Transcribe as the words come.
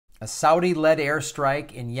A Saudi-led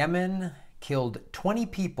airstrike in Yemen killed 20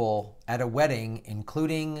 people at a wedding,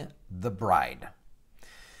 including the bride.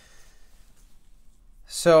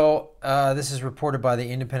 So this is reported by the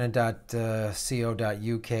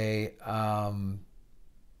independent.co.uk,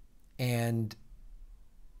 and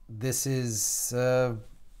this is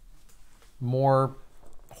more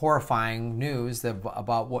horrifying news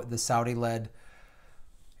about what the Saudi-led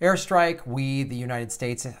airstrike. We, the United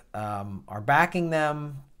States, are backing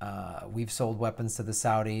them. We've sold weapons to the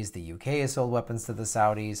Saudis. The UK has sold weapons to the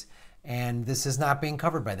Saudis. And this is not being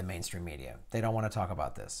covered by the mainstream media. They don't want to talk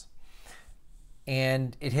about this.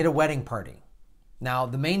 And it hit a wedding party. Now,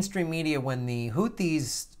 the mainstream media, when the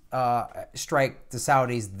Houthis strike the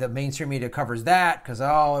Saudis, the mainstream media covers that because,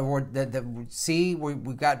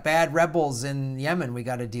 we've got bad rebels in Yemen we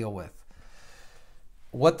got to deal with.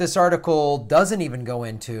 What this article doesn't even go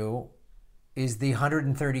into is the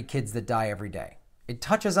 130 kids that die every day. It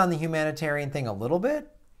touches on the humanitarian thing a little bit.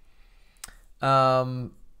 The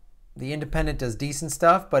Independent does decent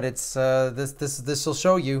stuff, but it's this will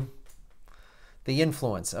show you the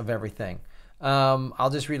influence of everything. I'll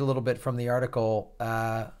just read a little bit from the article.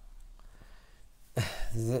 The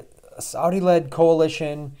Saudi-led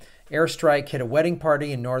coalition airstrike hit a wedding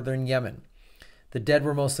party in northern Yemen. The dead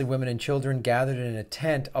were mostly women and children gathered in a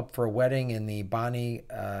tent up for a wedding in the Bani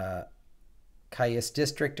Qais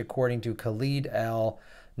district, according to Khalid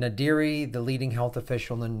al-Nadiri, the leading health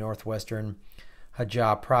official in the northwestern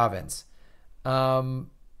Hajjah province.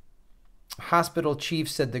 Hospital chief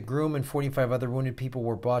said the groom and 45 other wounded people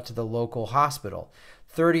were brought to the local hospital.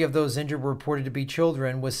 30 of those injured were reported to be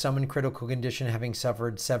children, with some in critical condition having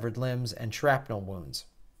suffered severed limbs and shrapnel wounds.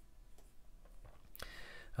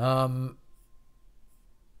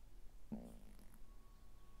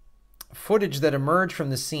 Footage that emerged from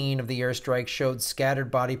the scene of the airstrike showed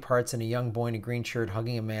scattered body parts and a young boy in a green shirt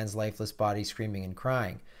hugging a man's lifeless body, screaming and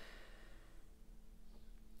crying.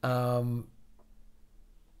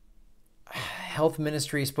 Health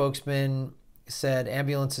ministry spokesman said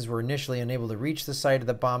ambulances were initially unable to reach the site of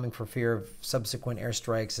the bombing for fear of subsequent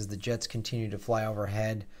airstrikes as the jets continued to fly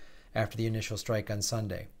overhead after the initial strike on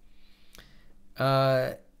Sunday.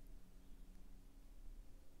 From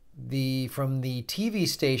the TV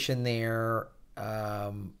station there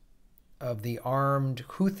of the armed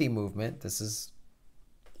Houthi movement, this is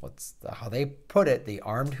how they put it, the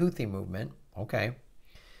armed Houthi movement, okay,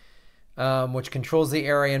 which controls the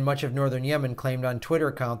area in much of northern Yemen, claimed on Twitter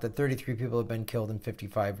account that 33 people have been killed and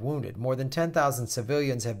 55 wounded. More than 10,000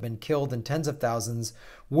 civilians have been killed and tens of thousands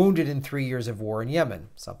wounded in 3 years of war in Yemen,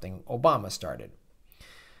 something Obama started.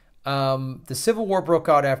 The civil war broke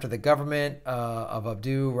out after the government of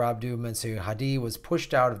Rabdu Mansur Hadi was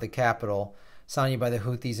pushed out of the capital, Sanya, by the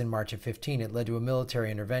Houthis in March of 15. It led to a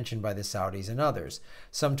military intervention by the Saudis and others.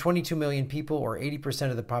 Some 22 million people, or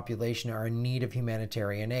 80% of the population, are in need of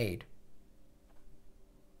humanitarian aid.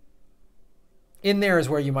 In there is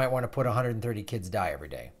where you might want to put 130 kids die every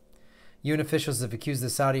day. UN officials have accused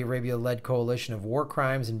the Saudi Arabia-led coalition of war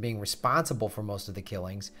crimes and being responsible for most of the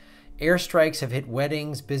killings. Airstrikes have hit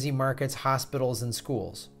weddings, busy markets, hospitals, and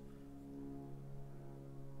schools.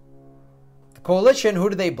 The coalition, who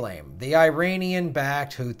do they blame? The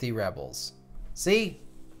Iranian-backed Houthi rebels. See?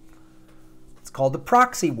 It's called the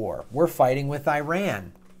proxy war. We're fighting with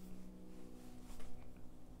Iran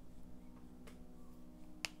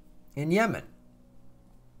in Yemen.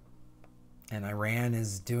 And Iran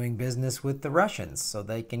is doing business with the Russians so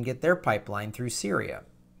they can get their pipeline through Syria.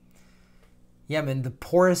 Yemen, the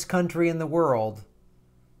poorest country in the world,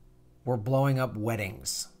 we're blowing up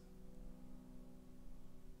weddings.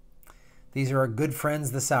 These are our good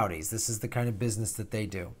friends, the Saudis. This is the kind of business that they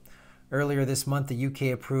do. Earlier this month, the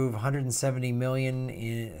UK approved 170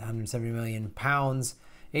 million pounds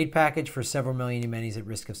aid package for several million Yemenis at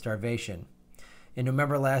risk of starvation. In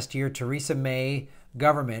November last year, Teresa May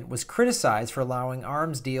government was criticized for allowing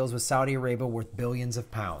arms deals with Saudi Arabia worth billions of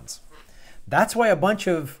pounds. That's why a bunch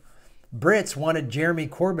of Brits wanted Jeremy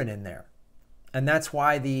Corbyn in there. And that's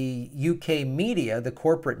why the UK media, the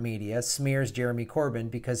corporate media, smears Jeremy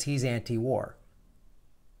Corbyn, because he's anti-war.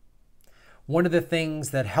 One of the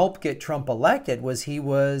things that helped get Trump elected was he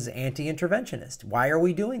was anti-interventionist. Why are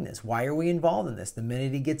we doing this? Why are we involved in this? The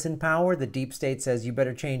minute he gets in power, the deep state says, you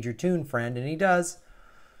better change your tune, friend, and he does.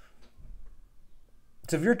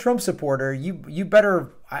 So if you're a Trump supporter, you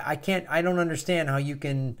better, I don't understand how you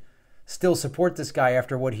can still support this guy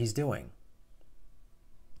after what he's doing.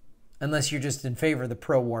 Unless you're just in favor of the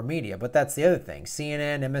pro-war media. But that's the other thing.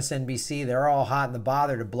 CNN, MSNBC, they're all hot in the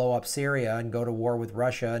bother to blow up Syria and go to war with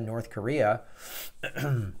Russia and North Korea.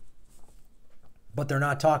 But they're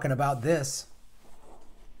not talking about this.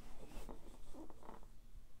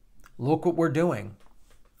 Look what we're doing.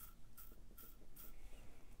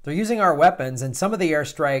 They're using our weapons, and some of the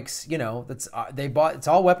airstrikes, you know, it's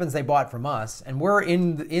all weapons they bought from us, and we're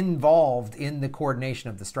involved in the coordination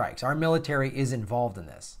of the strikes. Our military is involved in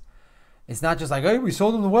this. It's not just like, hey, we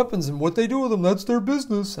sold them the weapons, and what they do with them, that's their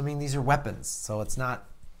business. I mean, these are weapons, so it's not.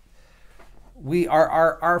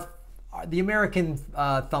 The American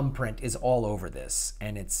thumbprint is all over this,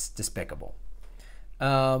 and it's despicable.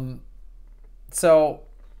 So.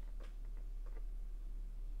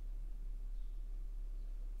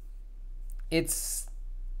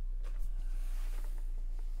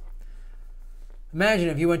 Imagine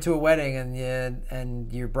if you went to a wedding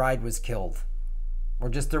and your bride was killed, or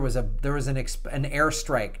just there was an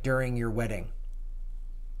airstrike during your wedding.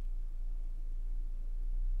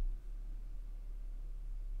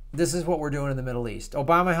 This is what we're doing in the Middle East.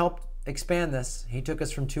 Obama helped expand this. He took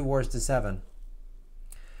us from 2 wars to 7.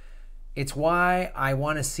 It's why I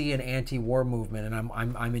want to see an anti-war movement, and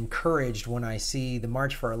I'm encouraged when I see the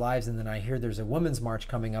March for Our Lives, and then I hear there's a women's march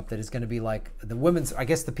coming up that is going to be like the women's. I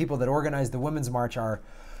guess the people that organize the women's march are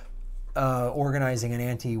organizing an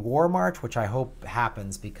anti-war march, which I hope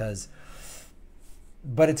happens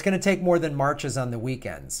but it's going to take more than marches on the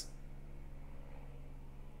weekends.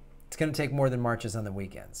 It's going to take more than marches on the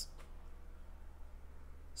weekends.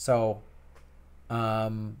 So, I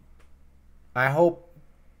hope,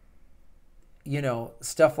 you know,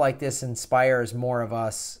 stuff like this inspires more of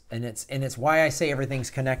us, and it's why I say everything's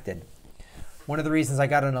connected. One of the reasons I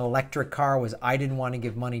got an electric car was I didn't want to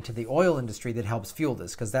give money to the oil industry that helps fuel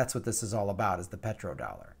this, because that's what this is all about, is the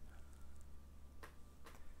petrodollar.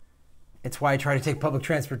 It's why I try to take public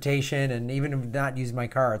transportation, and even if not use my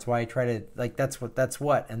car, it's why I try to, like, that's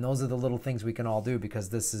what, and those are the little things we can all do, because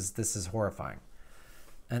this is horrifying,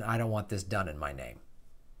 and I don't want this done in my name.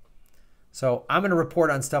 So I'm going to report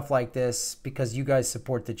on stuff like this because you guys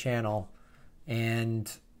support the channel, and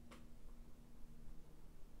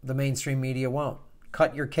the mainstream media won't.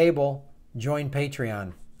 Cut your cable, join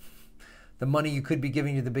Patreon. The money you could be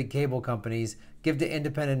giving to the big cable companies, give to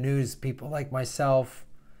independent news people like myself,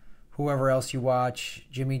 whoever else you watch,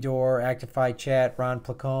 Jimmy Dore, Actify Chat, Ron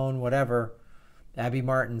Placone, whatever, Abby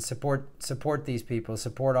Martin. Support these people,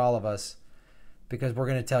 support all of us, because we're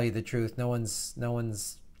going to tell you the truth. No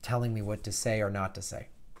one's telling me what to say or not to say.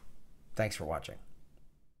 Thanks for watching.